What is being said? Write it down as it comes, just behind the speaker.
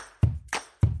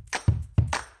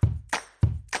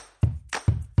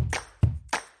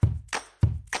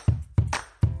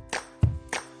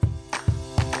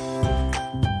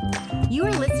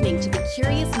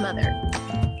Curious Mother.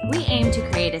 We aim to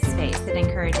create a space that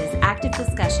encourages active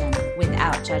discussion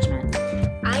without judgment.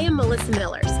 I am Melissa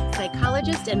Millers,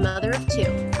 psychologist and mother of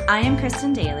 2. I am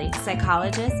Kristen Daly,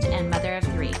 psychologist and mother of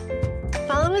 3.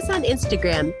 Follow us on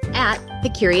Instagram at The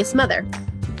Curious Mother.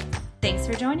 Thanks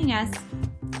for joining us.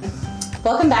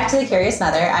 Welcome back to The Curious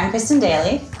Mother. I'm Kristen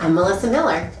Daly. I'm Melissa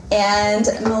Miller. And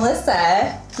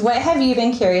Melissa, what have you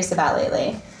been curious about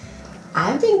lately?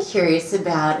 I've been curious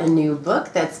about a new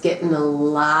book that's getting a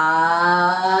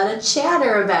lot of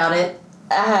chatter about it.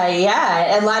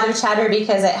 Yeah, a lot of chatter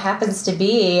because it happens to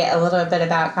be a little bit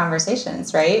about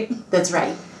conversations, right? That's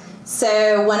right.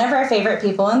 So one of our favorite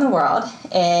people in the world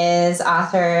is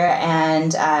author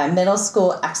and middle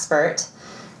school expert,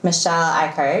 Michelle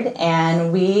Icard,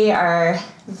 and we are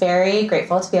very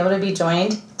grateful to be able to be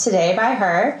joined today by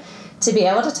her to be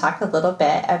able to talk a little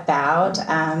bit about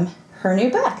her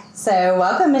new book. So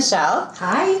welcome, Michelle.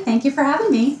 Hi, thank you for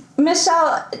having me.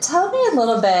 Michelle, tell me a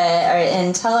little bit,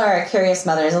 and tell our curious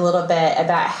mothers a little bit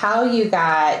about how you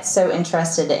got so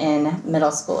interested in middle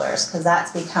schoolers, because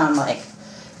that's become like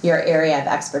your area of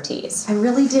expertise. I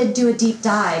really did do a deep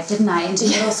dive, didn't I, into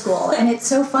middle school. And it's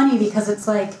so funny because it's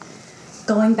like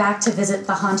going back to visit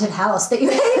the haunted house that you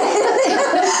hated.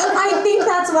 I think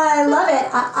that's why I love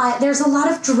it. There's a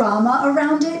lot of drama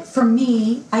around it. For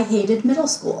me, I hated middle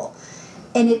school.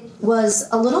 And it was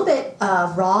a little bit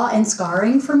raw and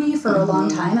scarring for me for a long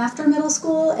time after middle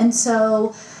school. And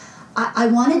so I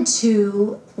wanted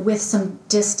to, with some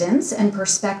distance and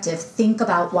perspective, think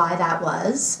about why that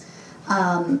was.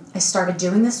 I started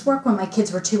doing this work when my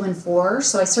kids were 2 and 4,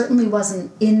 so I certainly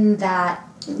wasn't in that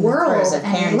world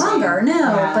any longer. No,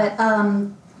 yeah.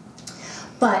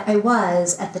 But I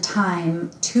was, at the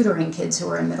time, tutoring kids who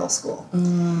were in middle school.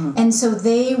 And so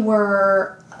they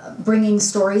were bringing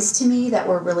stories to me that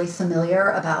were really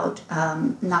familiar about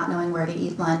not knowing where to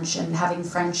eat lunch and having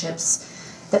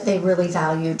friendships that they really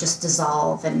value just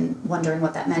dissolve and wondering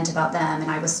what that meant about them. And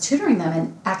I was tutoring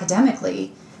them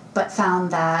academically, but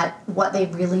found that what they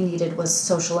really needed was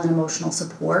social and emotional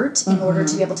support in order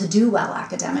to be able to do well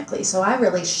academically. So I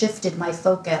really shifted my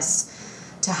focus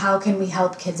to how can we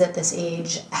help kids at this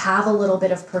age have a little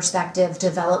bit of perspective,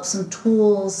 develop some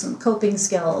tools, some coping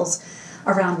skills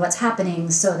around what's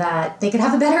happening so that they could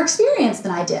have a better experience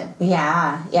than I did.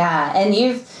 Yeah. And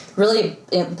you've really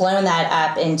blown that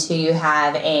up into, you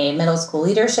have a middle school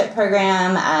leadership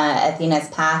program, Athena's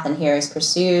Path and Hero's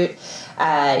Pursuit.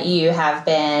 You have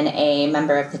been a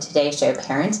member of the Today Show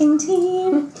parenting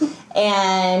team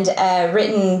and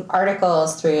written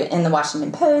articles in the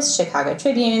Washington Post, Chicago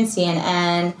Tribune,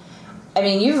 CNN. I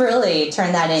mean, you've really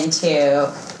turned that into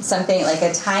something like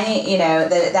a tiny,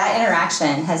 that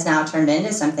interaction has now turned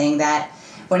into something that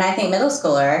when I think middle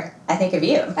schooler, I think of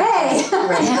you. Hey!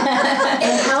 Right.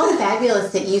 And how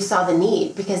fabulous that you saw the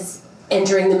need, because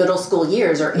entering the middle school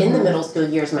years or in the middle school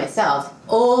years myself,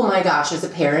 oh my gosh, as a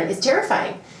parent, it's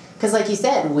terrifying. Because like you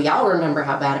said, we all remember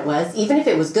how bad it was. Even if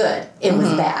it was good, it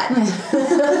was bad.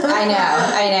 I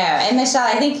know. And Michelle,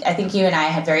 I think you and I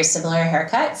had very similar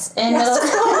haircuts in middle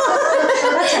school.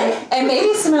 That's right. And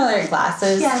maybe similar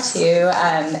glasses, yes. too.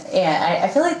 And I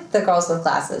feel like the girls with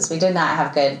glasses, we did not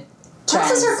have good trends.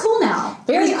 Glasses are cool now.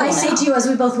 Very cool I now. say to you as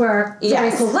we both wear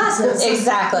very cool glasses.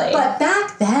 Exactly. But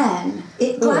back then,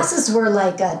 glasses were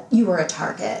like you were a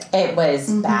target. It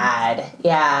was bad.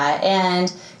 Yeah.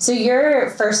 And so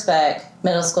your first book,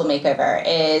 Middle School Makeover,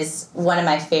 is one of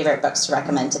my favorite books to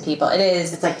recommend to people.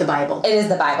 It's like the Bible. It is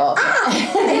the Bible.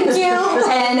 Thank you.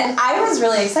 And I was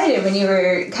really excited when you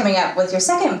were coming up with your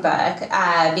second book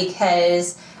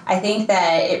because I think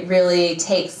that it really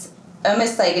takes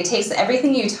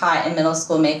everything you taught in Middle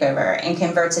School Makeover and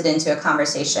converts it into a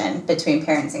conversation between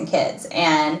parents and kids.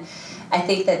 And I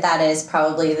think that is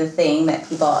probably the thing that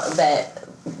people that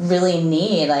really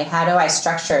need, like, how do I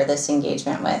structure this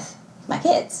engagement with my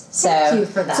kids? Thank you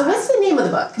for that. So what's the name of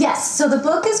the book? Yes, so the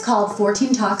book is called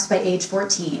 14 Talks by Age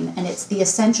 14, and it's the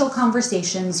essential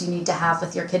conversations you need to have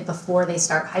with your kid before they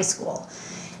start high school.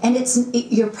 And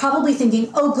you're probably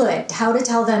thinking, oh, good, how to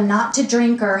tell them not to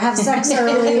drink or have sex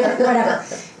early or whatever.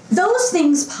 Those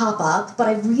things pop up, but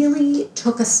I really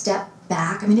took a step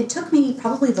back. I mean, it took me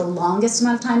probably the longest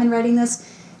amount of time in writing this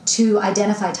to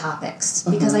identify topics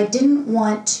because I didn't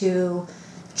want to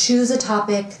choose a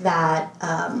topic that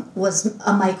was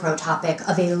a micro topic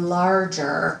of a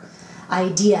larger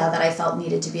idea that I felt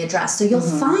needed to be addressed. So you'll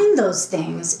find those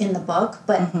things in the book,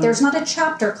 but there's not a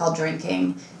chapter called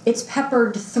drinking. It's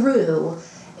peppered through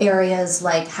areas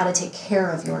like how to take care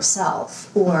of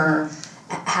yourself or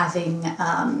having,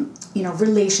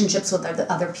 relationships with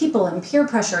other people and peer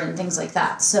pressure and things like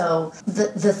that. So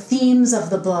the themes of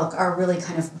the book are really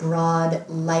kind of broad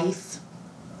life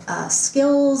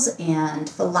skills and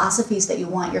philosophies that you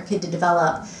want your kid to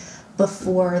develop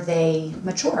before they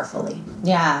mature fully.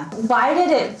 Yeah. Why did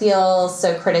it feel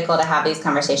so critical to have these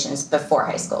conversations before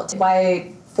high school?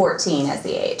 Why 14 as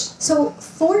the age? So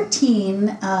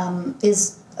 14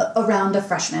 is around a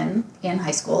freshman in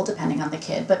high school, depending on the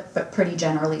kid, but pretty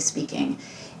generally speaking.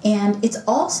 And it's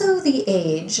also the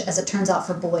age, as it turns out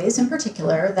for boys in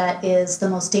particular, that is the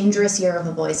most dangerous year of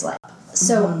a boy's life.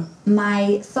 So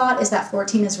my thought is that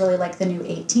 14 is really like the new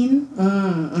 18,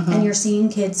 and you're seeing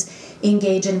kids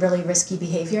engage in really risky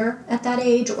behavior at that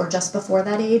age or just before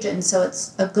that age, and so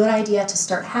it's a good idea to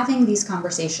start having these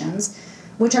conversations,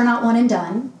 which are not one and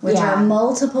done, which are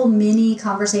multiple mini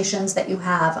conversations that you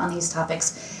have on these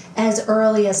topics as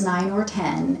early as 9 or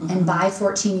 10, and by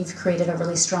 14 you've created a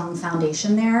really strong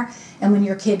foundation there. And when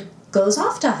your kid goes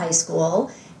off to high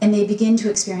school and they begin to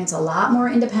experience a lot more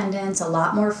independence, a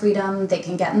lot more freedom, they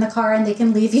can get in the car and they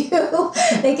can leave you.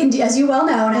 They can, as you well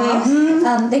know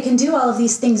now, they can do all of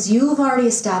these things. You've already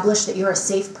established that you're a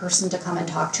safe person to come and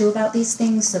talk to about these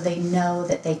things, so they know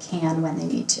that they can when they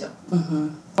need to.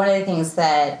 One of the things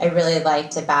that I really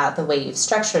liked about the way you've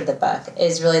structured the book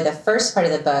is really the first part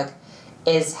of the book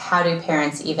is how do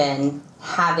parents even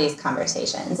have these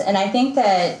conversations? And I think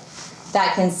that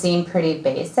can seem pretty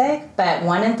basic, but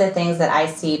one of the things that I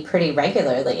see pretty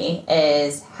regularly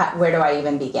is where do I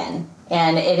even begin?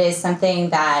 And it is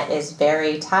something that is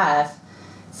very tough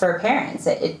for parents.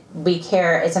 We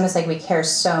care. It's almost like we care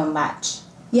so much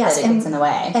that it gets in the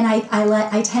way. And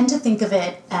I tend to think of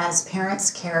it as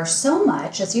parents care so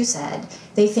much, as you said.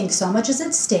 They think so much is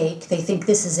at stake. They think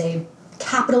this is a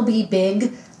capital B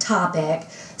big topic.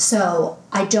 So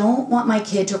I don't want my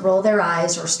kid to roll their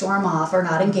eyes or storm off or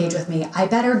not engage with me. I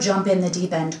better jump in the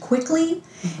deep end quickly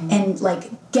and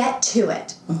get to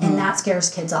it. And that scares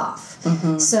kids off.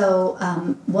 So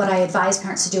what I advise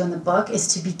parents to do in the book is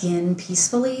to begin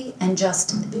peacefully, and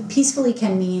just peacefully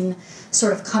can mean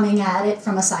sort of coming at it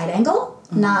from a side angle,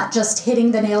 not just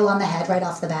hitting the nail on the head right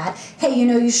off the bat. Hey,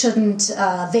 you shouldn't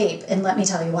vape, and let me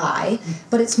tell you why.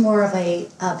 But it's more of a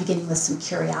beginning with some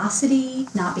curiosity,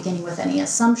 not beginning with any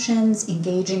assumptions,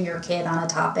 engaging your kid on a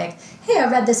topic. Hey, I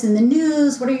read this in the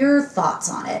news. What are your thoughts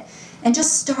on it? And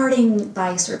just starting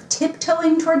by sort of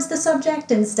tiptoeing towards the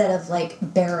subject instead of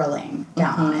barreling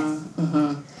down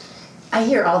on it. I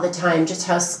hear all the time just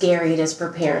how scary it is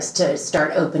for parents to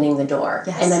start opening the door.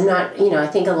 Yes. And I'm not, I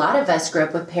think a lot of us grew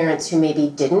up with parents who maybe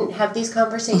didn't have these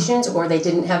conversations or they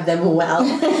didn't have them well.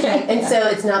 And so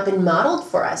it's not been modeled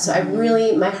for us. So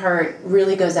my heart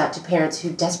really goes out to parents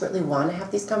who desperately want to have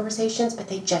these conversations, but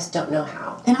they just don't know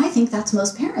how. And I think that's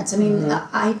most parents. I mean,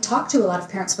 I talked to a lot of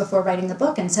parents before writing the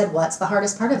book and said, what's the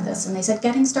hardest part of this? And they said,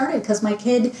 getting started, because my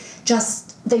kid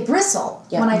they bristle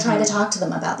when I try to talk to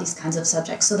them about these kinds of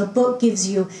subjects. So the book gives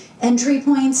you entry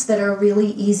points that are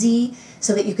really easy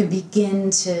so that you can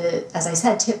begin to, as I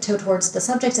said, tiptoe towards the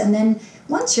subjects. And then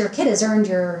once your kid has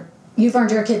you've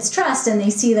earned your kid's trust and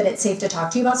they see that it's safe to talk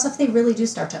to you about stuff, they really do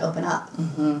start to open up.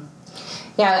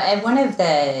 Yeah, and one of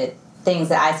the things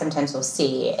that I sometimes will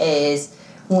see is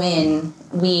when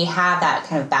we have that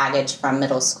kind of baggage from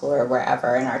middle school or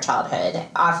wherever in our childhood,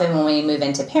 often when we move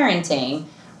into parenting,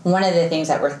 one of the things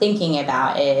that we're thinking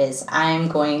about is I'm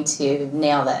going to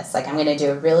nail this. I'm going to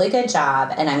do a really good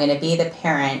job, and I'm going to be the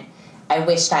parent I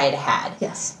wished I had had.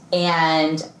 Yes.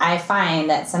 And I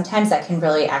find that sometimes that can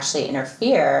really actually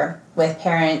interfere with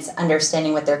parents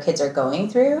understanding what their kids are going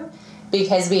through,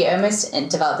 because we almost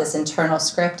develop this internal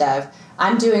script of,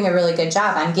 I'm doing a really good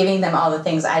job. I'm giving them all the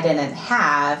things I didn't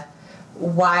have.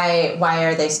 Why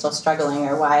are they still struggling,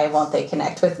 or why won't they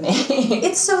connect with me?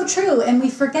 It's so true, and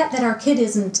we forget that our kid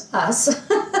isn't us.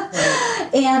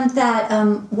 And that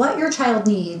what your child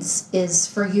needs is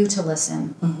for you to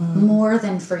listen more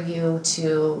than for you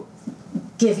to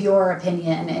give your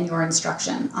opinion and your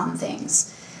instruction on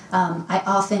things. I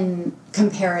often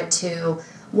compare it to,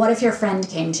 what if your friend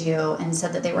came to you and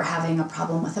said that they were having a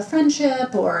problem with a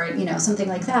friendship or something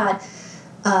like that?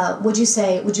 Would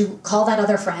you call that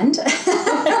other friend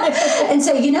and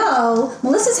say,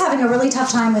 Melissa's having a really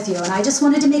tough time with you, and I just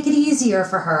wanted to make it easier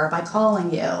for her by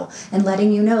calling you and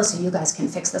letting you know so you guys can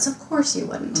fix this? Of course you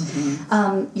wouldn't.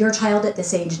 Your child at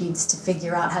this age needs to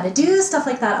figure out how to do stuff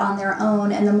like that on their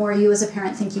own, and the more you as a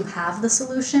parent think you have the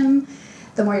solution,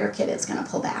 the more your kid is going to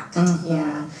pull back.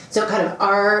 Yeah. So kind of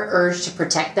our urge to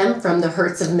protect them from the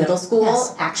hurts of middle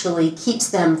school actually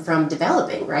keeps them from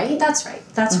developing, right? That's right.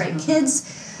 That's right. Kids,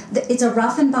 it's a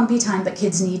rough and bumpy time, but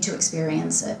kids need to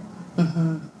experience it.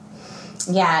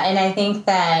 Yeah, and I think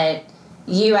that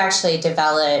you actually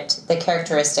developed the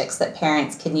characteristics that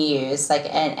parents can use, like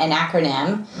an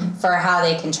acronym for how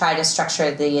they can try to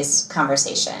structure these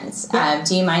conversations. Yeah.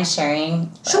 Do you mind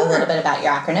sharing Sure. a little bit about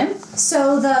your acronym?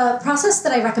 So the process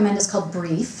that I recommend is called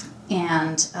BRIEF,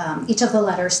 and each of the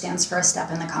letters stands for a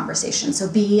step in the conversation. So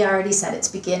B, I already said, it's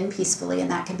begin peacefully, and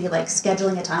that can be like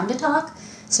scheduling a time to talk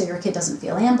so your kid doesn't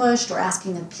feel ambushed, or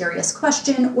asking a curious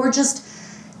question, or just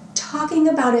talking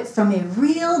about it from a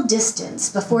real distance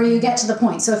before you get to the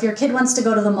point. So if your kid wants to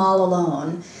go to the mall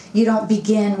alone, you don't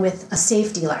begin with a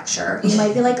safety lecture. You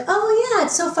might be like, oh yeah,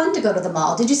 it's so fun to go to the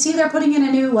mall. Did you see they're putting in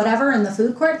a new whatever in the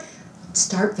food court?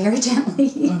 Start very gently.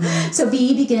 Mm-hmm. So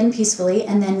B, begin peacefully,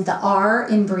 and then the R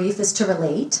in brief is to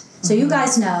relate. So you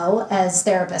guys know, as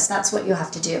therapists, that's what you have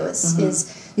to do,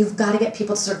 is you've got to get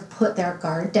people to sort of put their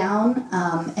guard down,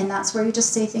 and that's where you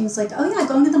just say things like, oh yeah,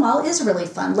 going to the mall is really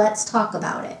fun, let's talk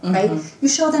about it, right? You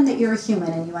show them that you're a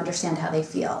human and you understand how they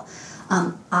feel.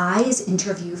 I is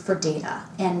interview for data,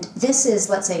 and this is,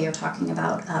 let's say you're talking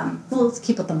about, well, let's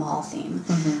keep with the mall theme.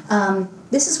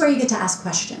 This is where you get to ask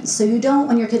questions. So you don't,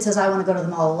 when your kid says, I want to go to the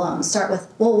mall alone, start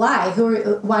with, well, why?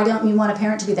 Why don't you want a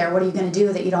parent to be there? What are you going to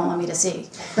do that you don't want me to see?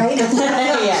 Right?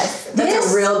 Yes.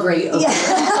 That's a real great opener.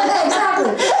 Yeah,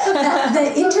 exactly.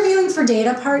 The interviewing for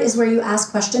data part is where you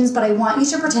ask questions, but I want you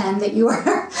to pretend that you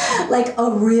are like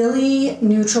a really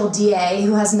neutral DA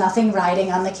who has nothing riding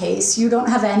on the case. You don't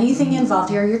have anything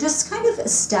involved here. You're just kind of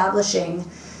establishing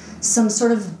some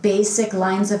sort of basic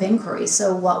lines of inquiry.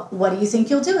 So what do you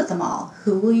think you'll do at the mall?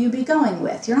 Who will you be going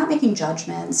with? You're not making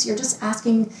judgments. You're just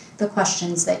asking the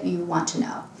questions that you want to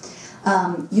know.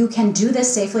 You can do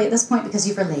this safely at this point because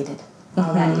you've related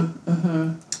already.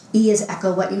 E is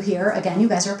echo what you hear. Again, you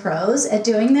guys are pros at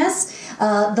doing this.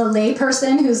 The lay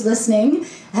person who's listening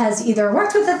has either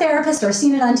worked with a therapist or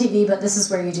seen it on TV, but this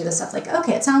is where you do the stuff like,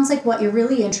 okay, it sounds like what you're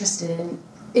really interested in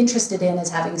is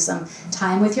having some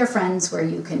time with your friends where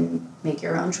you can make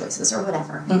your own choices or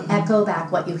whatever. You echo back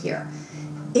what you hear.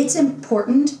 It's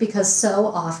important because so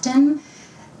often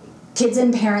kids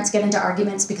and parents get into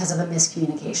arguments because of a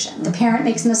miscommunication. The parent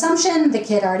makes an assumption, the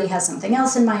kid already has something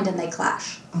else in mind, and they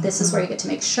clash. This is where you get to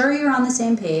make sure you're on the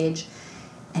same page.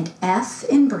 And F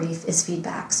in brief is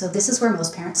feedback. So this is where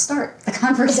most parents start the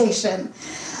conversation.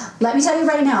 Let me tell you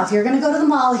right now, if you're going to go to the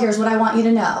mall, here's what I want you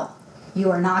to know. You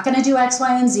are not going to do X,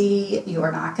 Y, and Z. You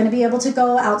are not going to be able to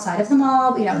go outside of the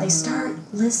mall. You know, they start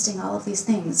listing all of these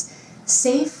things.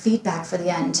 Save feedback for the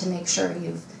end to make sure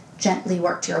you've gently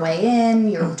worked your way in,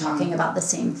 you're talking about the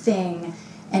same thing.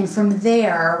 And from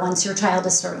there, once your child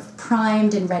is sort of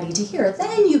primed and ready to hear,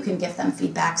 then you can give them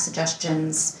feedback,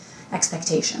 suggestions,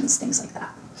 expectations, things like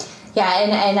that. Yeah,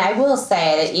 and I will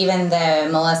say that even though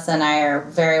Melissa and I are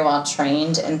very well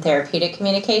trained in therapeutic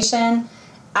communication,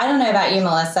 I don't know about you,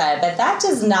 Melissa, but that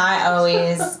does not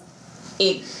always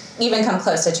even come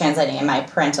close to translating in my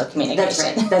parental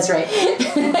communication. That's right.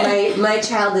 My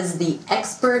child is the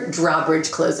expert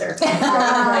drawbridge closer.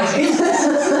 I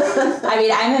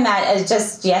mean,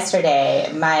 just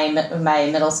yesterday, my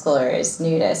middle schooler is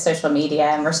new to social media,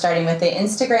 and we're starting with the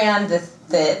Instagram, the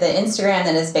Instagram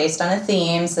that is based on a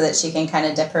theme so that she can kind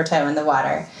of dip her toe in the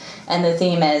water. And the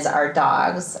theme is our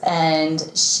dogs.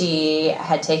 And she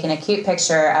had taken a cute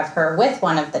picture of her with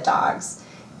one of the dogs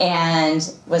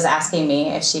and was asking me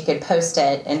if she could post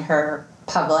it in her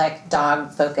public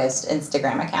dog-focused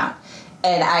Instagram account.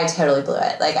 And I totally blew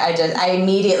it. Like, I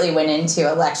immediately went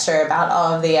into a lecture about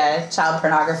all of the child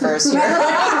pornographers who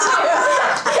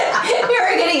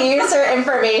were going to use her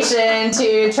information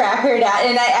to track her down.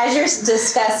 And as you're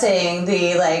discussing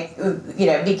the, like, you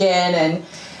know, begin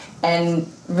and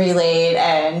relate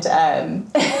and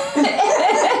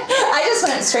I just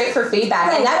went straight for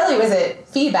feedback. And not only was it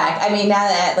feedback, I mean, now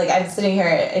that like I'm sitting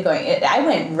here going, I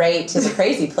went right to the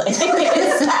crazy place. But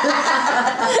that's the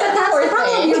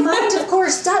problem. Your mind, of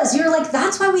course, does. You're like,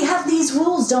 that's why we have these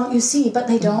rules, don't you see? But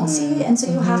they don't see. And so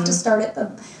you have to start at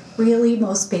the really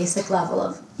most basic level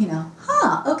of, you know,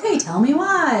 okay, tell me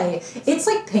why. It's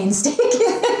like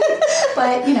painstaking.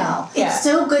 But, you know. It's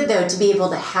so good, though, to be able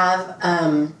to have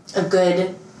a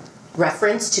good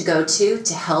reference to go to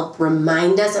help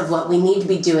remind us of what we need to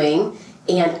be doing,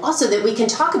 and also that we can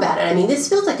talk about it. I mean, this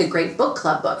feels like a great book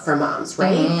club book for moms,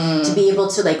 right? To be able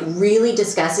to like really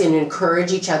discuss and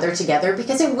encourage each other together,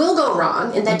 because it will go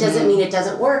wrong, and that doesn't mean it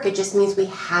doesn't work. It just means we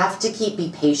have to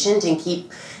be patient and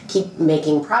keep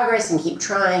making progress and keep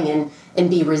trying and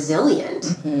be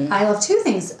resilient. I love two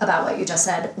things about what you just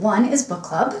said. One is book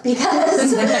club,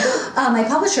 because my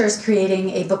publisher is creating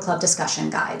a book club discussion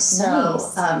guide.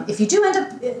 So if you do end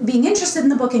up being interested in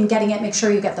the book and getting it, make sure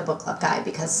you get the book club guide,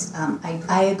 because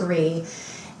I agree.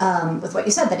 with what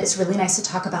you said, that it's really nice to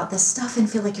talk about this stuff and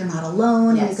feel like you're not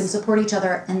alone and you can support each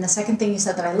other. And the second thing you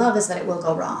said that I love is that it will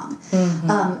go wrong.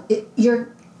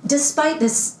 Despite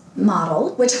this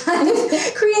model, which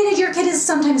I've created, your kid is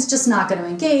sometimes just not going to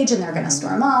engage and they're going to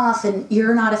storm off, and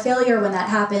you're not a failure when that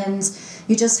happens.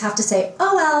 You just have to say,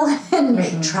 oh well,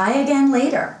 and try again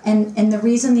later. And the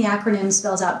reason the acronym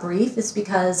spells out brief is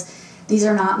because these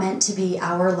are not meant to be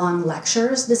hour-long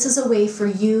lectures. This is a way for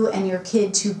you and your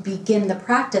kid to begin the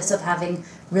practice of having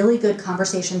really good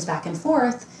conversations back and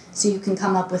forth, so you can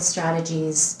come up with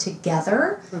strategies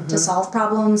together to solve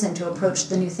problems and to approach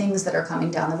the new things that are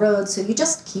coming down the road. So you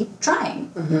just keep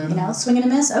trying. You know, swing and a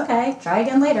miss, okay, try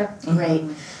again later. Right.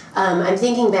 I'm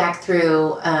thinking back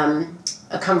through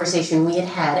a conversation we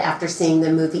had after seeing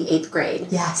the movie 8th Grade.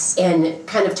 Yes. And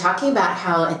kind of talking about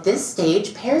how at this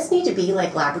stage, parents need to be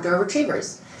like Labrador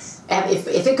retrievers.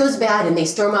 If it goes bad and they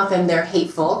storm off and they're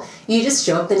hateful, you just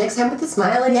show up the next time with a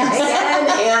smile and try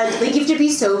again. And like, you have to be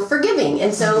so forgiving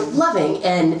and so loving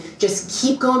and just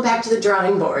keep going back to the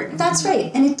drawing board. That's right.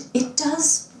 And it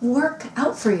does work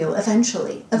out for you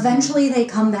eventually. Eventually they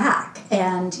come back.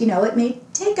 And, you know, it may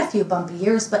take a few bumpy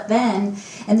years, but then,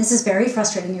 and this is very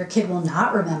frustrating, your kid will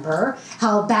not remember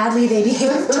how badly they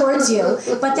behaved towards you,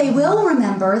 but they will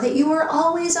remember that you were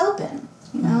always open,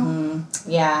 you know?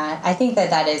 Yeah, I think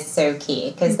that is so key,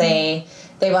 because they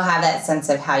will have that sense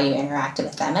of how you interacted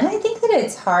with them. And I think that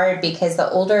it's hard because the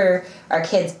older our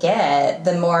kids get,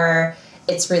 the more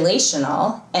it's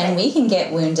relational, and we can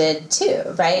get wounded too,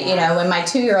 right? You know, when my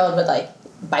 2-year-old would like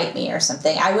bite me or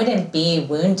something, I wouldn't be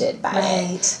wounded by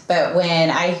it. But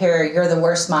when I hear "you're the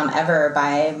worst mom ever"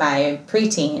 by my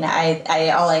preteen,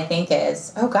 I all I think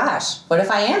is, oh gosh, what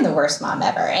if I am the worst mom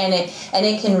ever? And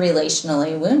it can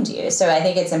relationally wound you. So I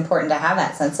think it's important to have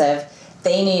that sense of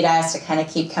they need us to kind of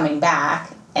keep coming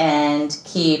back and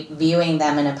keep viewing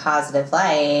them in a positive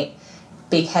light,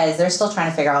 because they're still trying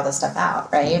to figure all this stuff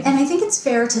out, right? And I think it's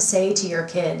fair to say to your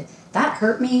kid, that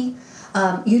hurt me.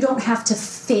 You don't have to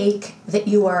fake that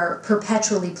you are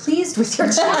perpetually pleased with your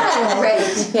child.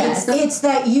 Right. Yes. It's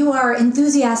that you are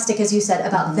enthusiastic, as you said,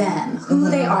 about them, who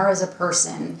they are as a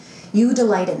person. You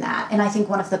delight in that. And I think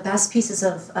one of the best pieces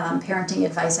of parenting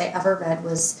advice I ever read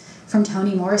was from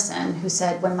Toni Morrison, who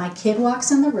said, when my kid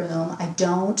walks in the room, I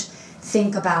don't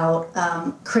think about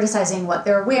criticizing what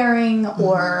they're wearing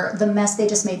or the mess they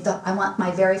just made. I want my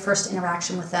very first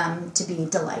interaction with them to be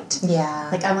delight. Yeah.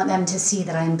 Like, I want them to see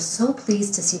that I am so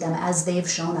pleased to see them as they've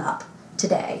shown up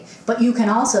today. But you can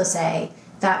also say,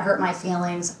 that hurt my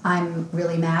feelings. I'm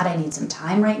really mad. I need some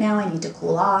time right now. I need to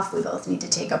cool off. We both need to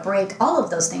take a break. All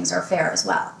of those things are fair as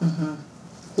well.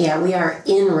 Yeah, we are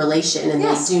in relation, and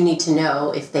they do need to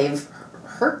know if they've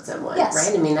hurt someone,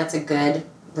 right? I mean, that's a good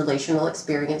relational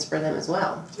experience for them as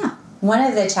well. Yeah. One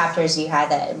of the chapters you had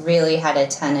that really had a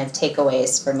ton of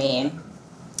takeaways for me,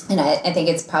 and I think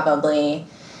it's probably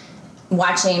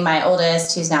watching my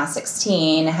oldest, who's now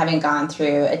 16, having gone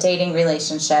through a dating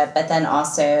relationship, but then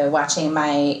also watching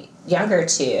my younger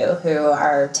two, who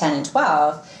are 10 and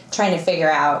 12, trying to figure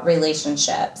out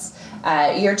relationships.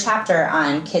 Your chapter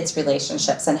on kids'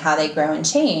 relationships and how they grow and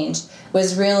change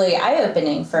was really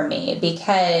eye-opening for me,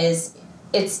 because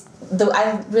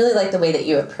I really like the way that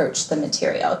you approach the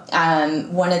material.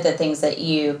 One of the things that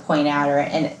you point out,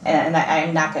 and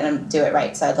I'm not going to do it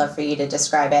right, so I'd love for you to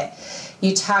describe it.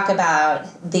 You talk about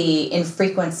the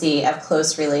infrequency of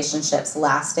close relationships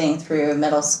lasting through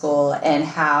middle school and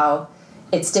how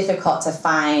it's difficult to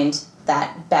find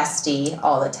that bestie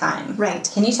all the time. Right.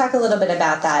 Can you talk a little bit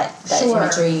about that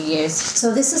imagery you used?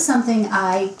 So this is something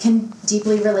I can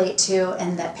deeply relate to,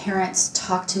 and that parents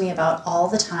talk to me about all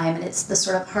the time, and it's the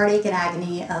sort of heartache and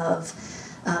agony of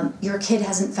your kid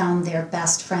hasn't found their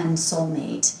best friend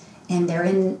soulmate, and they're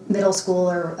in middle school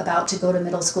or about to go to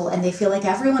middle school, and they feel like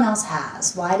everyone else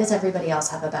has. Why does everybody else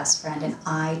have a best friend and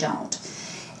I don't?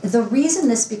 The reason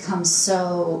this becomes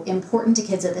so important to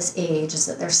kids at this age is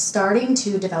that they're starting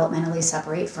to developmentally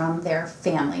separate from their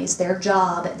families. Their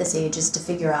job at this age is to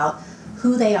figure out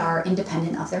who they are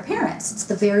independent of their parents. It's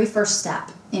the very first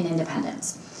step in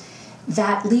independence.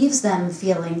 That leaves them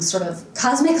feeling sort of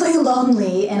cosmically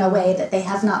lonely in a way that they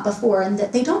have not before, and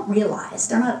that they don't realize.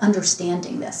 They're not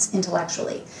understanding this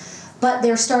intellectually. But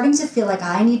they're starting to feel like,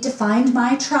 I need to find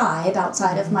my tribe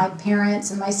outside of my parents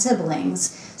and my siblings.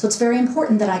 So it's very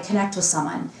important that I connect with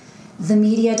someone. The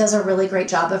media does a really great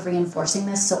job of reinforcing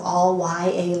this. So all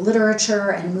YA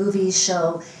literature and movies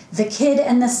show the kid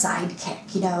and the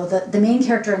sidekick, you know, the main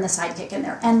character and the sidekick, and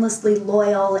they're endlessly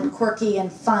loyal and quirky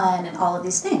and fun and all of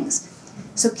these things.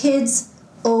 So kids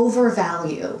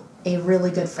overvalue a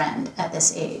really good friend at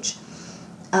this age.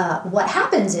 what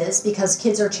happens is, because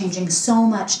kids are changing so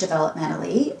much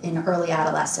developmentally in early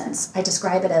adolescence, I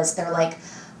describe it as they're like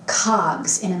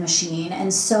cogs in a machine,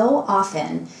 and so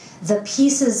often the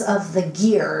pieces of the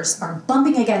gears are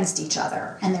bumping against each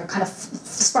other, and they're kind of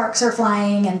sparks are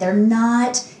flying, and they're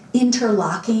not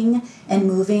interlocking and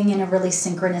moving in a really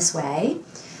synchronous way.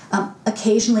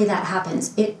 Occasionally that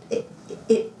happens.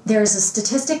 There's a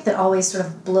statistic that always sort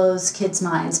of blows kids'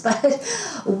 minds, but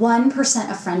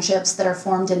 1% of friendships that are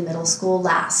formed in middle school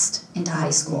last into high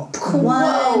school.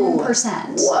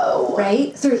 1%. Whoa.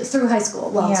 Right? Through high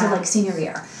school, to like senior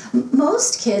year.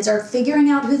 Most kids are figuring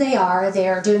out who they are. They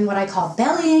are doing what I call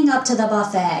bellying up to the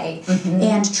buffet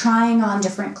and trying on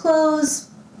different clothes,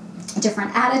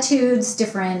 different attitudes,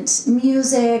 different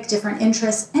music, different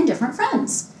interests, and different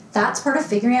friends. That's part of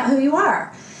figuring out who you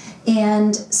are.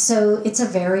 And so it's a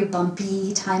very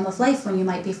bumpy time of life when you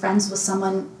might be friends with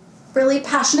someone really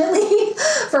passionately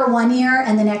for 1 year,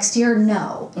 and the next year,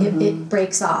 no, it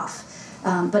breaks off.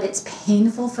 But it's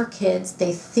painful for kids.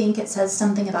 They think it says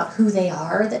something about who they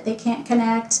are that they can't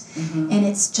connect. And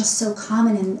it's just so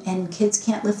common, and kids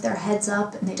can't lift their heads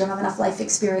up, and they don't have enough life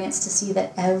experience to see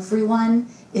that everyone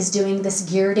is doing this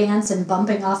gear dance and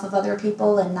bumping off of other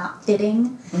people and not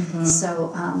fitting.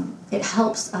 So it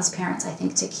helps us parents, I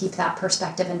think, to keep that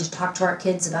perspective and to talk to our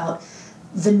kids about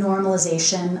the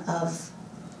normalization of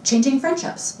changing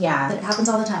friendships. That it happens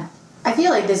all the time. I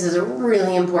feel like this is a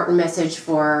really important message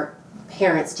for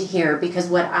parents to hear, because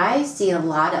what I see a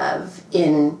lot of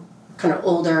in kind of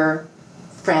older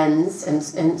friends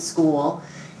and school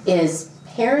is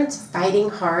parents fighting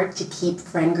hard to keep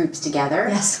friend groups together.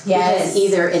 Because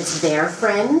either it's their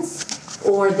friends,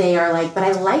 or they are like, but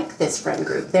I like this friend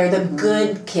group. They're the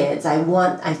good kids.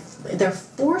 They're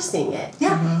forcing it.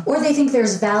 Or they think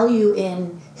there's value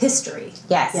in history.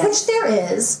 Which there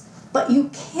is, but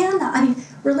you cannot,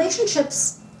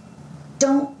 relationships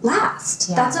don't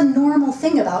last. That's a normal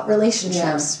thing about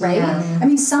relationships, right? I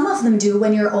mean, some of them do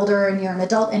when you're older and you're an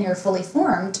adult and you're fully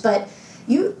formed, but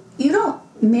you don't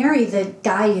marry the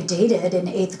guy you dated in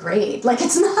 8th grade. Like,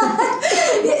 it's not.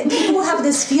 People have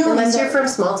this feeling. Unless you're from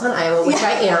small town Iowa, which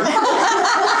I am.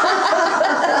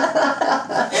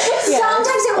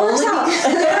 Sometimes it works out.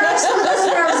 There are some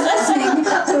listeners listening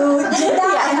who did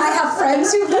that, and I have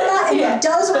friends who do that, and it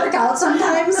does work out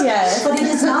sometimes. But it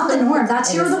is not the norm.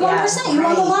 That's you're the 1%. You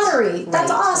won the lottery.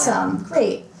 That's awesome.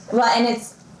 Great. Well, and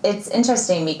it's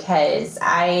interesting because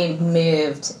I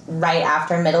moved right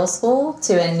after middle school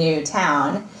to a new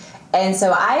town. And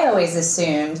so I always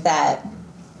assumed that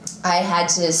I had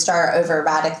to start over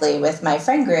radically with my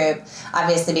friend group,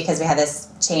 obviously because we had this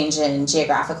change in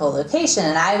geographical location.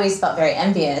 And I always felt very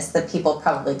envious that people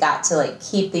probably got to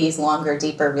keep these longer,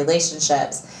 deeper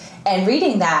relationships. And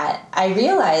reading that, I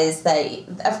realized that,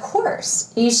 of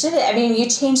course, you should. You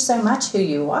change so much who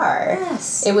you are.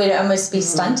 It would almost be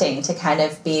stunting to kind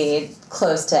of be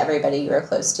close to everybody you were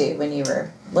close to when you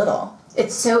were little.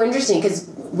 It's so interesting because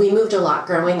we moved a lot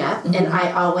growing up, and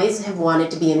I always have wanted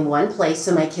to be in one place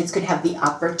so my kids could have the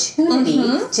opportunity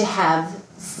to have,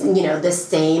 the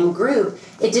same group.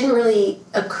 It didn't really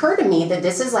occur to me that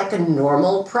this is like a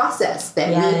normal process, that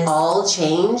we all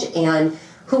change, and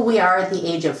who we are at the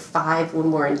age of 5 when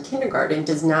we're in kindergarten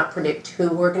does not predict who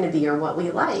we're going to be or what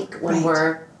we like when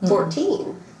we're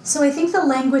 14. So I think the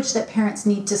language that parents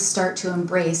need to start to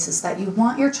embrace is that you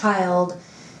want your child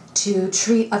to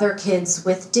treat other kids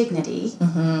with dignity,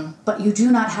 but you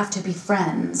do not have to be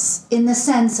friends in the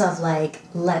sense of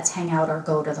let's hang out or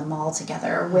go to the mall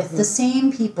together with the same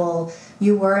people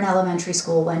you were in elementary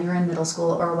school, when you're in middle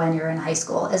school, or when you're in high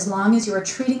school. As long as you are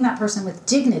treating that person with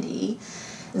dignity,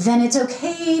 then it's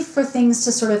okay for things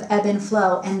to sort of ebb and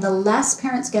flow. And the less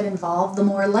parents get involved, the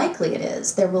more likely it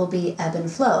is there will be ebb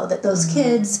and flow. That those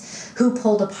kids who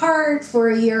pulled apart for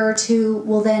a year or two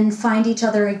will then find each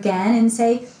other again and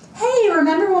say, hey,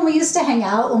 remember when we used to hang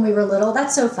out when we were little?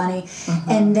 That's so funny.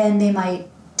 And then they might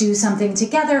do something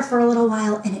together for a little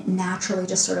while, and it naturally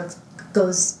just sort of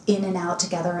goes in and out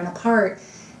together and apart.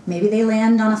 Maybe they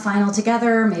land on a final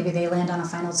together, maybe they land on a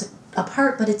final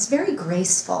apart, but it's very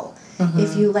graceful.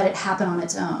 If you let it happen on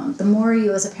its own. The more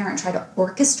you as a parent try to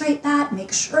orchestrate that,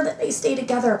 make sure that they stay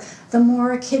together, the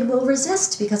more a kid will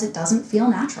resist because it doesn't feel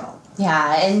natural.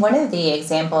 Yeah, and one of the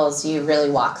examples you really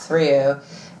walk through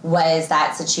was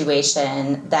that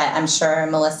situation that I'm sure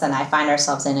Melissa and I find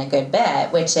ourselves in a good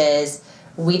bit, which is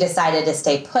we decided to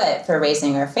stay put for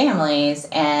raising our families,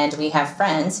 and we have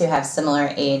friends who have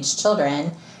similar age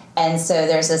children. And so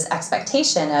there's this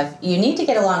expectation of, you need to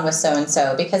get along with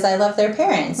so-and-so because I love their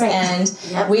parents. Right.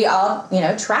 And we all,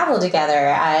 travel together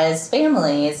as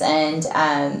families. And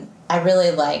I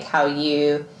really like how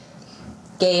you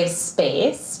gave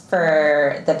space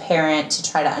for the parent to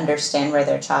try to understand where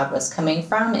their child was coming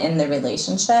from in the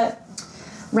relationship.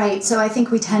 Right. So I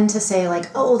think we tend to say like,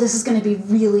 oh, this is going to be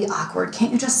really awkward.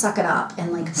 Can't you just suck it up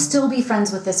and like still be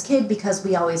friends with this kid because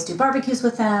we always do barbecues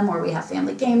with them, or we have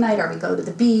family game night, or we go to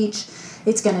the beach.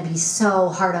 It's going to be so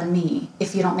hard on me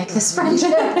if you don't make this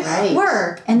friendship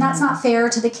work. And that's not fair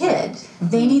to the kid.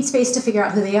 They need space to figure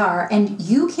out who they are. And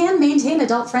you can maintain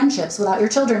adult friendships without your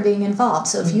children being involved.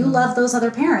 So if you love those other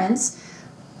parents,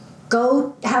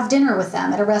 go have dinner with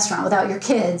them at a restaurant without your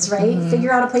kids, right?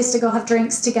 Figure out a place to go have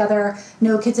drinks together,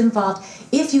 no kids involved.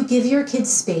 If you give your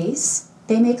kids space,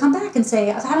 they may come back and say,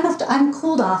 I've had enough, I'm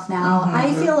cooled off now,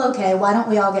 I feel okay, why don't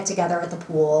we all get together at the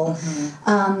pool?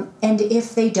 And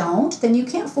if they don't, then you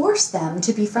can't force them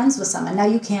to be friends with someone. Now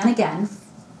you can, again,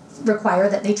 require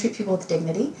that they treat people with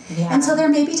dignity. And so there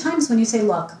may be times when you say,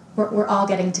 look, we're all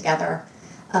getting together.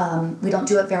 We don't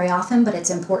do it very often, but it's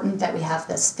important that we have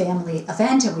this family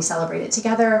event and we celebrate it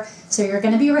together. So you're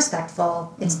going to be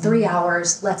respectful. It's 3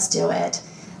 hours. Let's do it.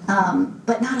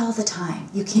 But not all the time.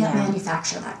 You can't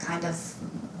manufacture that kind of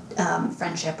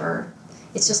friendship, or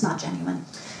it's just not genuine.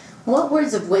 What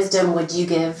words of wisdom would you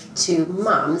give to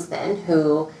moms then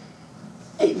who,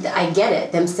 I get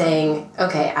it, them saying,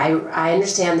 okay, I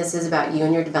understand this is about you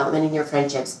and your development and your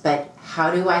friendships, but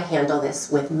how do I handle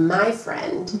this with my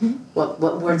friend? What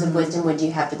words of wisdom would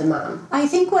you have for the mom? I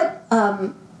think what,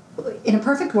 in a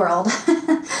perfect world,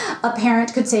 a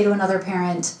parent could say to another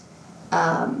parent,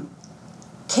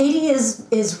 Katie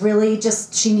is really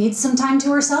just, she needs some time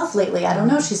to herself lately. I don't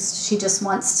know, she just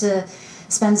wants to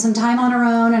spend some time on her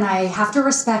own, and I have to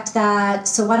respect that.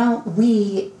 So why don't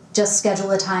we just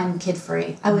schedule a time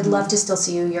kid-free? I would love to still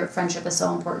see you. Your friendship is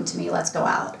so important to me. Let's go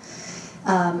out.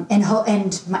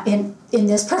 In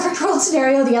this perfect world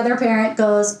scenario, the other parent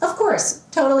goes, of course,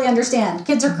 totally understand.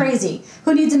 Kids are crazy.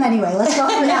 Who needs them anyway? Let's go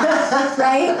hang out,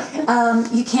 right?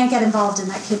 You can't get involved in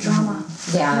that kid drama.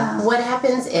 Yeah. What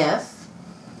happens if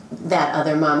that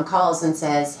other mom calls and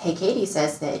says, hey, Katie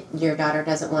says that your daughter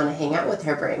doesn't want to hang out with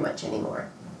her very much anymore?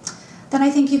 Then I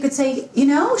think you could say,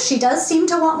 she does seem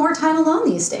to want more time alone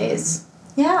these days.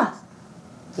 Yeah.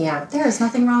 Yeah. There is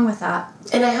nothing wrong with that.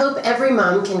 And I hope every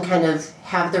mom can kind of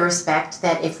have the respect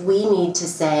that if we need to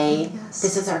say,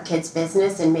 this is our kid's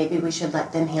business and maybe we should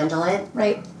let them handle it.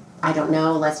 Right. I don't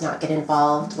know, let's not get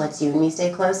involved, let's you and me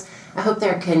stay close. I hope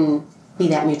there can be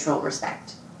that mutual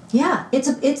respect. Yeah.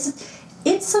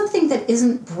 It's something that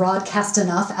isn't broadcast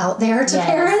enough out there to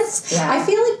parents. Yeah. I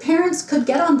feel like parents could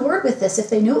get on board with this if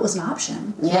they knew it was an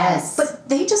option. Yes. But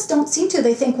they just don't seem to.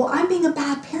 They think, well, I'm being a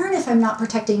bad parent if I'm not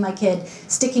protecting my kid,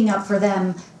 sticking up for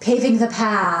them, paving the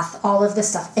path, all of this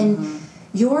stuff. And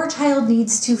your child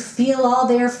needs to feel all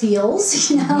their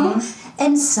feels,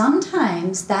 And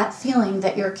sometimes that feeling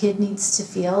that your kid needs to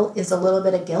feel is a little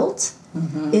bit of guilt,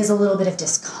 is a little bit of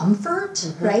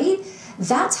discomfort, right?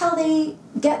 That's how they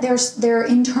get their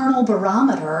internal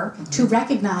barometer to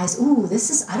recognize, ooh,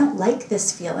 I don't like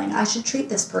this feeling. I should treat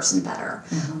this person better.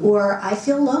 Or I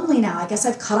feel lonely now. I guess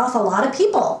I've cut off a lot of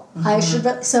people.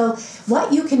 So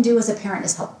what you can do as a parent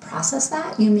is help process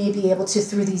that. You may be able to,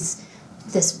 through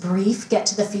this brief, get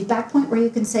to the feedback point where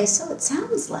you can say, so it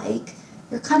sounds like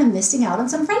you're kind of missing out on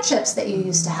some friendships that you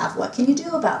used to have. What can you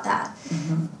do about that?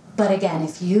 But again,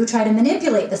 if you try to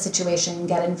manipulate the situation,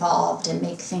 get involved, and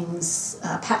make things,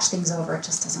 patch things over, it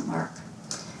just doesn't work.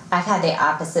 I've had the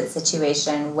opposite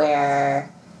situation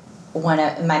where one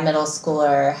of my middle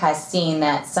schooler has seen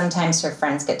that sometimes her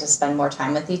friends get to spend more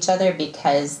time with each other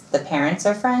because the parents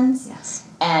are friends. Yes.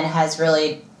 And has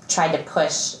really tried to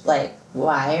push, like,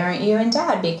 why aren't you and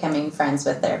dad becoming friends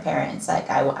with their parents? Like,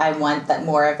 I want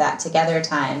more of that together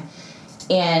time.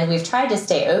 And we've tried to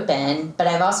stay open, but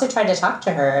I've also tried to talk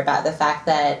to her about the fact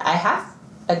that I have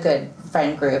a good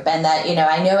friend group and that,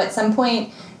 I know at some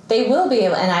point they will be,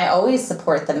 and I always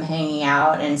support them hanging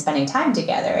out and spending time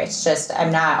together. It's just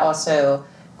I'm not also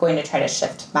going to try to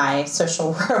shift my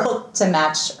social world to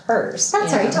match hers.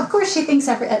 That's right. Of course, she thinks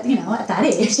at that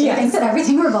age, she thinks that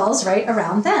everything revolves right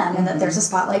around them and that there's a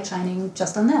spotlight shining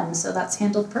just on them. So that's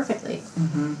handled perfectly.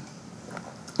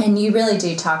 And you really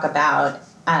do talk about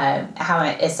how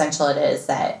essential it is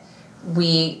that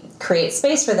we create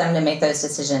space for them to make those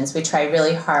decisions. We try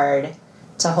really hard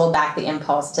to hold back the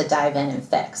impulse to dive in and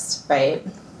fix, right?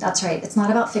 That's right. It's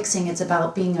not about fixing. It's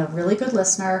about being a really good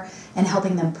listener and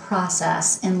helping them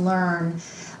process and learn.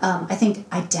 I think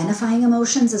identifying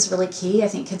emotions is really key. I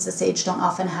think kids this age don't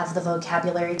often have the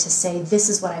vocabulary to say, this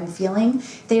is what I'm feeling.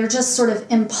 They are just sort of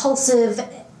impulsive,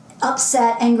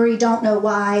 upset, angry, don't know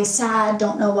why, sad,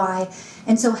 don't know why.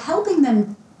 And so helping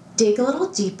them dig a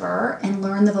little deeper and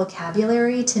learn the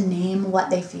vocabulary to name what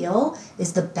they feel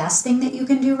is the best thing that you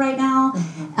can do right now.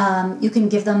 You can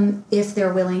give them, if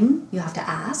they're willing, you have to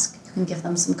ask. You can give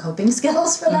them some coping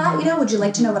skills for that. You know, would you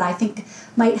like to know what I think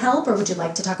might help, or would you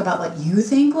like to talk about what you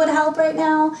think would help right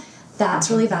now? That's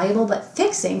really valuable. But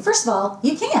fixing, first of all,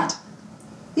 you can't.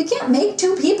 You can't make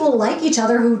two people like each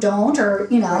other who don't, or,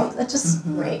 you know, that just,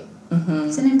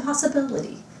 it's an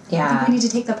impossibility. Yeah. I think we need to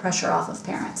take the pressure off of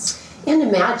parents. And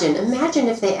imagine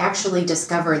if they actually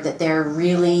discovered that they're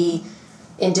really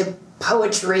into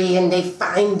poetry and they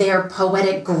find their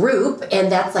poetic group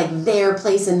and that's like their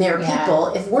place and their people.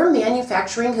 If we're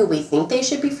manufacturing who we think they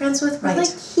should be friends with, we're like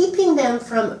keeping them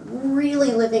from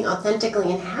really living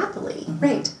authentically and happily.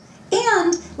 Right.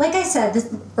 And like I said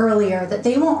earlier, that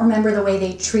they won't remember the way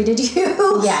they treated you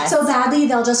so badly.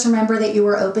 They'll just remember that you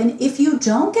were open. If you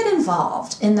don't get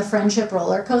involved in the friendship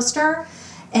roller coaster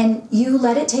and you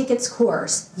let it take its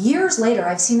course, years later,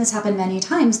 I've seen this happen many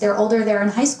times. They're older, they're in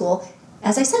high school.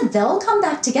 As I said, they'll come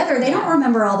back together. They don't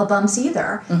remember all the bumps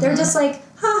either. They're just like,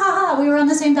 ha ha ha, we were on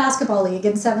the same basketball league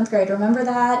in 7th grade. Remember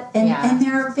that? And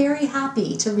they're very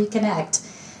happy to reconnect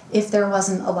if there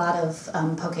wasn't a lot of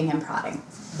poking and prodding.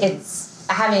 It's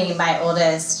having my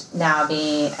oldest now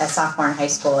be a sophomore in high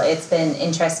school. It's been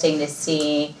interesting to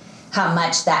see how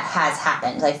much that has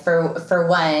happened. Like for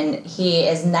one, he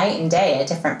is night and day a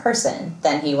different person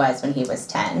than he was when he was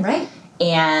 10. Right.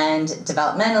 And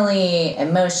developmentally,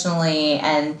 emotionally,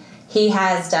 and he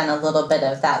has done a little bit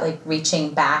of that, like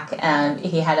reaching back.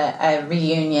 He had a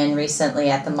reunion recently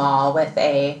at the mall with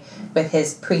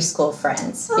his preschool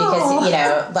friends because, you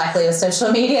know, luckily with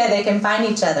social media, they can find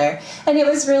each other. And it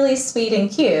was really sweet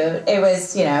and cute. It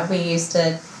was, you know, we used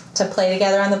to play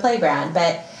together on the playground.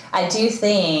 But I do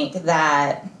think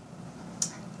that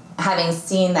having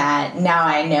seen that, now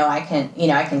I know I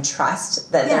can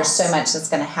trust that there's so much that's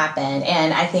going to happen.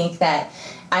 And I think that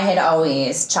I had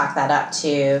always chalked that up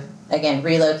to, again,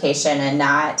 relocation and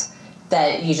not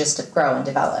that you just grow and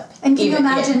develop. And can you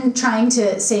imagine trying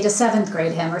to say to 7th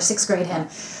grade him or 6th grade him,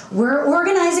 we're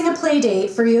organizing a play date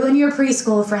for you and your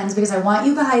preschool friends because I want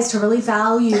you guys to really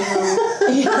value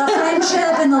the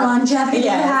friendship and the longevity that you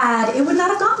had. It would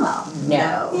not have gone well.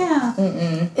 No.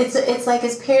 Yeah. It's like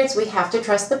as parents, we have to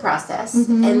trust the process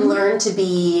and learn to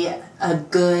be a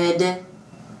good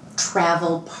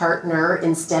travel partner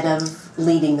instead of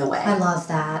leading the way. I love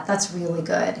that. That's really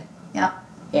good. Yep.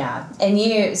 Yeah.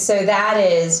 And so that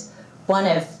is one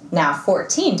of now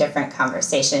 14 different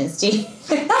conversations. Do you? That's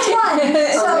one.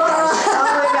 So,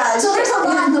 oh my gosh. So there's a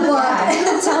lot in the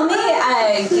book. Tell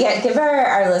me, give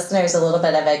our listeners a little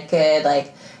bit of a good,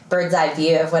 like, bird's eye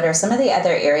view of what are some of the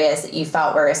other areas that you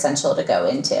felt were essential to go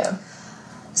into.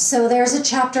 So there's a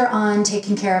chapter on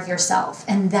taking care of yourself,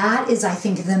 and that is, I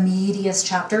think, the meatiest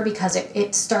chapter because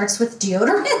it starts with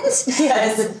deodorant.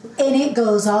 Yes. And it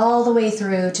goes all the way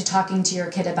through to talking to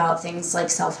your kid about things like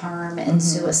self-harm and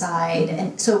suicide.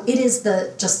 And so it is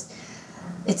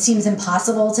it seems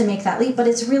impossible to make that leap, but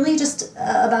it's really just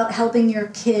about helping your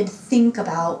kid think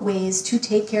about ways to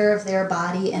take care of their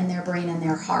body and their brain and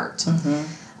their heart.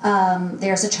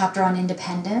 There's a chapter on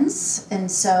independence,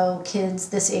 and so kids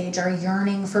this age are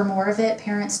yearning for more of it.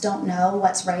 Parents don't know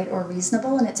what's right or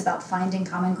reasonable, and it's about finding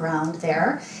common ground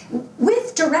there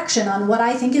with direction on what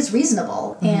I think is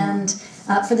reasonable and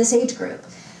for this age group.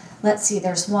 Let's see,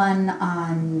 there's one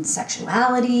on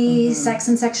sexuality, sex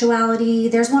and sexuality.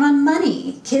 There's one on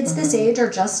money. Kids this age are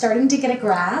just starting to get a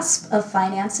grasp of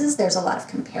finances. There's a lot of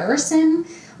comparison.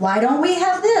 Why don't we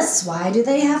have this? Why do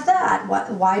they have that?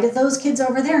 Why do those kids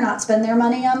over there not spend their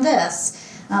money on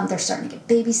this? They're starting to get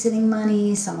babysitting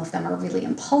money. Some of them are really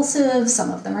impulsive. Some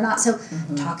of them are not. So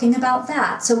talking about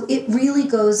that. So it really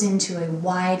goes into a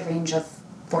wide range of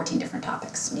 14 different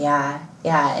topics. Yeah.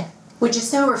 Which is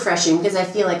so refreshing because I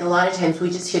feel like a lot of times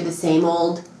we just hear the same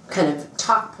old kind of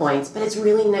talk points, but it's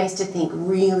really nice to think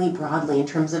really broadly in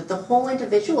terms of the whole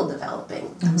individual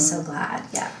developing. I'm so glad.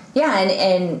 Yeah. Yeah,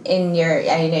 and in your,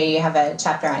 I know you have a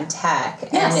chapter on tech,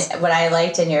 and what I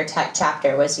liked in your tech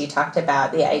chapter was you talked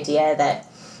about the idea that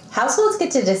households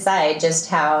get to decide just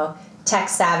how tech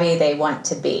savvy they want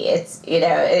to be. It's,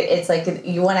 it's like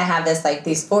you want to have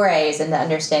these forays into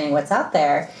understanding what's out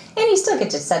there, and you still get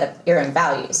to set up your own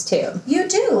values too. You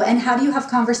do, and how do you have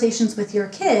conversations with your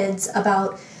kids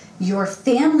about your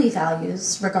family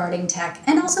values regarding tech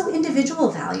and also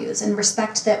individual values, and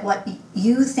respect that what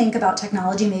you think about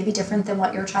technology may be different than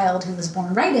what your child who was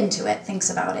born right into it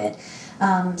thinks about it.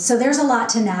 So there's a lot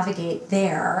to navigate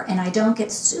there, and I don't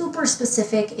get super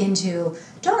specific into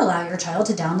don't allow your child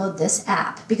to download this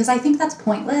app because I think that's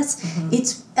pointless.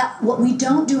 It's what we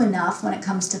don't do enough when it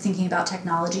comes to thinking about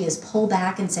technology is pull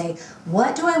back and say,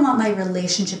 what do I want my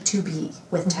relationship to be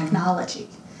with technology?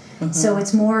 So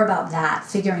it's more about that,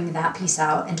 figuring that piece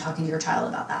out and talking to your child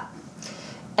about that.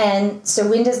 And so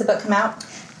when does the book come out?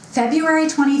 February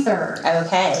 23rd.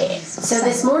 Okay. So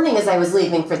this morning as I was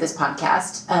leaving for this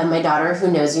podcast, my daughter, who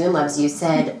knows you and loves you,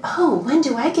 said, oh, when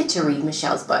do I get to read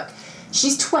Michelle's book?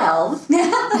 She's 12.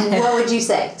 What would you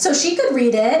say? So she could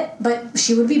read it, but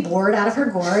she would be bored out of her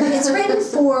gourd. It's written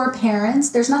for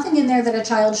parents. There's nothing in there that a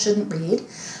child shouldn't read.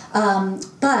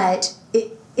 But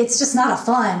it's just not a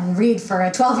fun read for a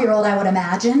 12-year-old, I would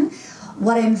imagine.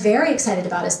 What I'm very excited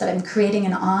about is that I'm creating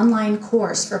an online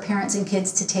course for parents and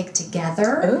kids to take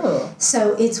together. Ooh.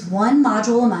 So it's one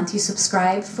module a month. You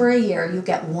subscribe for a year. You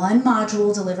get one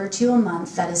module delivered to you a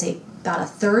month. That is about a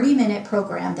 30-minute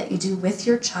program that you do with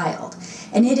your child.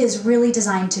 And it is really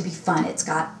designed to be fun. It's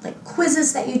got like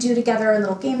quizzes that you do together and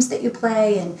little games that you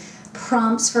play and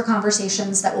prompts for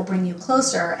conversations that will bring you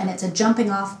closer. And it's a jumping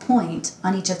off point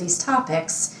on each of these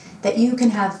topics that you can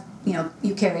have,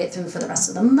 you carry it through for the rest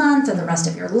of the month or the rest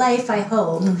of your life, I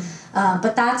hope.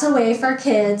 But that's a way for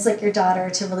kids like your daughter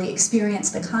to really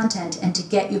experience the content and to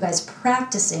get you guys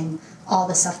practicing all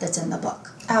the stuff that's in the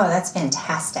book. Oh, that's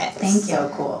fantastic. Thank you. So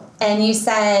cool. And you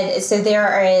said, so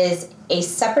there is a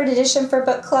separate edition for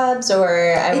book clubs,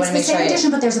 or I want to make sure. It's the same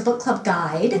edition, but there's a book club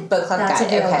guide. Book club that's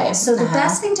guide, available. okay. So the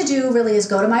best thing to do really is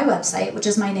go to my website, which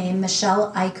is my name,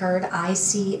 Michelle Icard,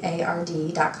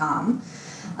 ICARD.com.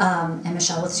 And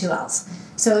Michelle with 2 L's.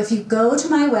 So if you go to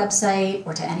my website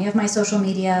or to any of my social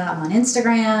media, I'm on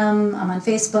Instagram, I'm on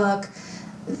Facebook,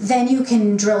 then you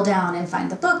can drill down and find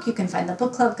the book. You can find the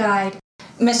book club guide.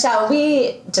 Michelle,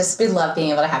 we love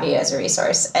being able to have you as a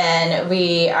resource, and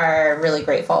we are really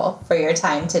grateful for your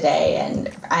time today.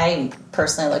 And I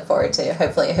personally look forward to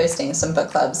hopefully hosting some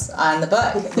book clubs on the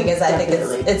book because I think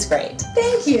it's great.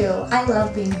 Thank you. I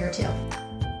love being here too.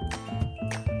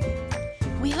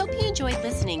 We hope you enjoyed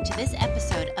listening to this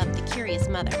episode of The Curious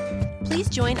Mother. Please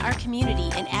join our community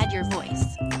and add your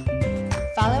voice.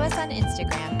 Follow us on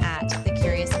Instagram at The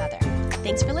Curious Mother.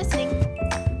 Thanks for listening.